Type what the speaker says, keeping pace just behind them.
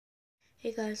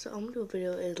Hey guys, so I'm gonna do a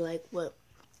video is like what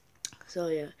so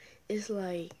yeah, it's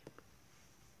like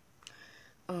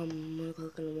 1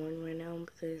 o'clock in the morning right now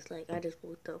because like I just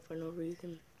woke up for no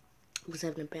reason. I was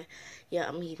having a bad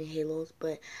I'm eating Halos,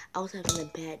 but I was having a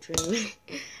bad dream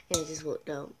and I just woke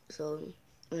up. So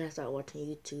and I started watching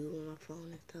YouTube on my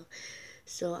phone and stuff.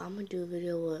 So I'm gonna do a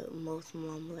video what most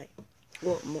mom like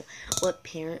what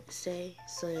parents say.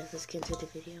 So yeah, let's get into the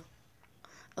video.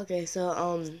 Okay,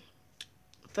 so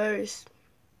first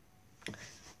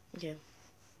okay.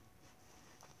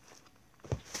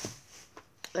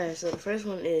 Alright, so the first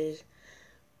one is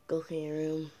go clean your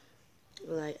room.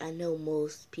 Like, I know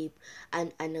most people,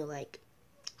 I know, like,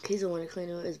 kids don't want to clean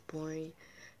their room. It's boring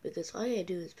because all you gotta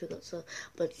do is pick up stuff.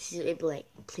 But they be like,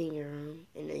 clean your room,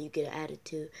 and then you get an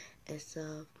attitude and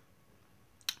stuff.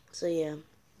 So, yeah,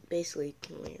 basically,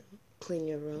 clean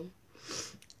your room.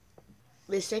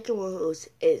 The second one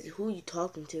is who you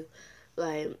talking to.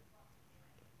 Like,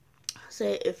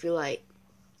 say if you're like,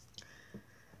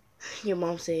 your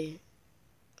mom say,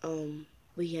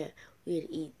 we had to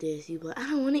eat this. You be like, I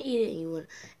don't want to eat it, and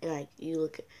like you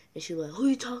look at, and she be like, who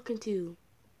you talking to?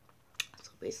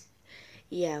 So basically,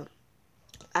 yeah,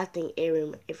 I think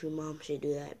every mom should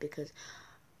do that because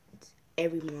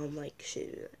every mom like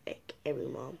should do that, like every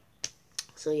mom.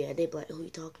 So yeah, they be like, who you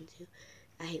talking to?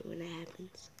 I hate when that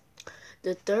happens.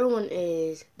 The third one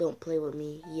is don't play with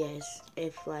me. Yes,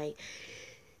 if like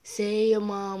say your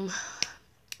mom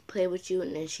play with you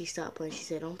and then she stopped playing, she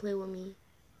said don't play with me.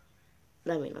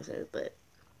 That make no sense, but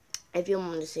if your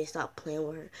mom just say stop playing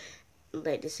with her,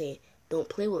 like to say don't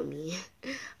play with me.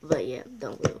 But yeah,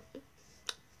 don't play with me.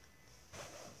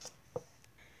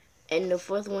 And the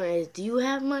fourth one is, do you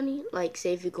have money? Like,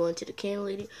 say if you're going to the candle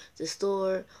lady, the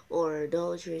store, or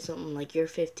Dollar Tree or something, like you're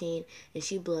 15, and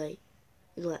she be like,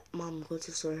 Mom, go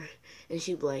to the store. And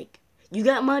she be like, you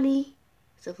got money?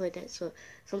 Stuff like that. So,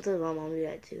 sometimes my mom do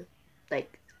that too.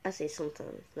 Like, I say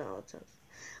sometimes, not all the times.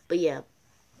 But yeah.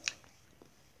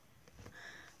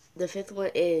 The fifth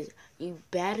one is, you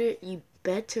better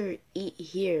eat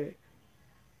here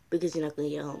because you're not gonna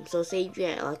get home. So say if you're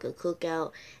at like a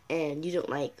cookout and you don't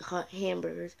like hot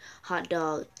hamburgers, hot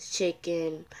dogs,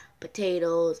 chicken,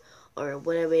 potatoes, or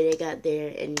whatever they got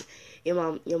there, and your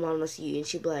mom will see you and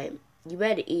she be like, you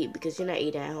better eat because you're not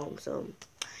eating at home. So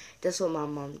that's what my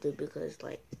mom do because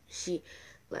she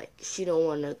don't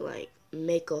want to like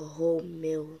make a whole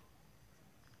meal.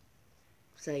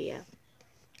 So yeah,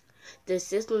 the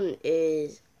system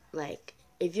is like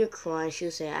if you're crying,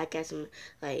 she'll say, I got some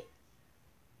like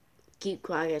keep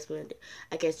crying.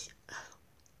 I guess.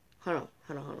 Hold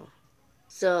on.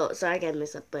 So I got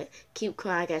messed up, but keep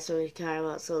crying. I got something to cry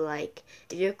about. So like,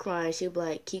 if you're crying, she'll be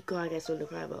like, keep crying. I got something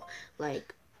to cry about.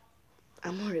 Like,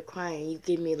 I'm already crying. You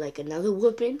give me like another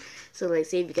whooping. So like,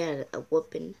 say if you got a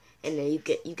whooping, and then you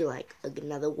get like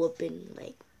another whooping.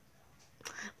 Like,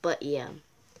 but yeah.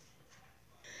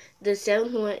 The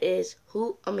seventh one is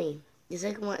who. I mean, the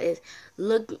second one is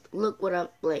look what I'm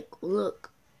like.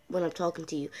 Look when I'm talking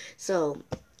to you. So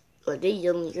like they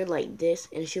yelling, you're like this,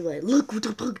 and she like, look what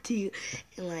the fuck to you,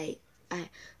 and like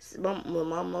when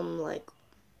my mom like,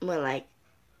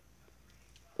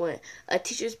 when a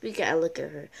teacher speaking, I look at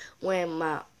her. When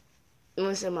my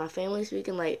family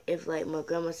speaking, like if like my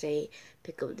grandma say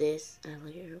pick up this, I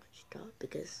look at her what she thought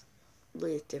because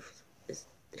really it's different, it's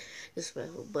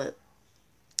disrespectful. But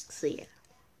so yeah,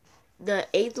 the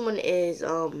eighth one is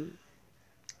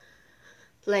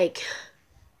like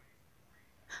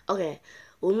okay,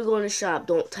 when we go in the shop,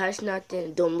 don't touch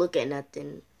nothing, don't look at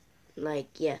nothing. Like,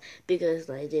 yeah, because,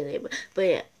 like, but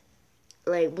yeah,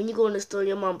 like, when you go in the store,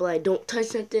 your mom be like, don't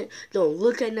touch nothing, don't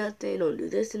look at nothing, don't do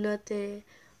this and nothing.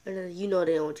 You know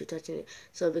they don't want you touching it,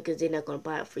 so because they're not going to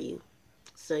buy it for you.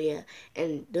 So, yeah,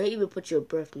 and don't even put your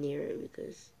breath near it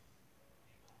because,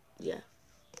 yeah.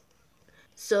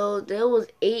 So, there was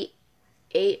eight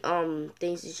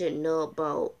things you should know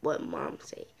about what mom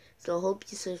say. So, hope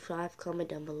you subscribe, comment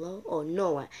down below. Oh,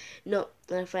 no, matter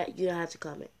of fact, you don't have to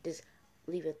comment. Just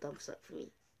leave a thumbs up for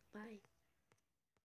me. Bye.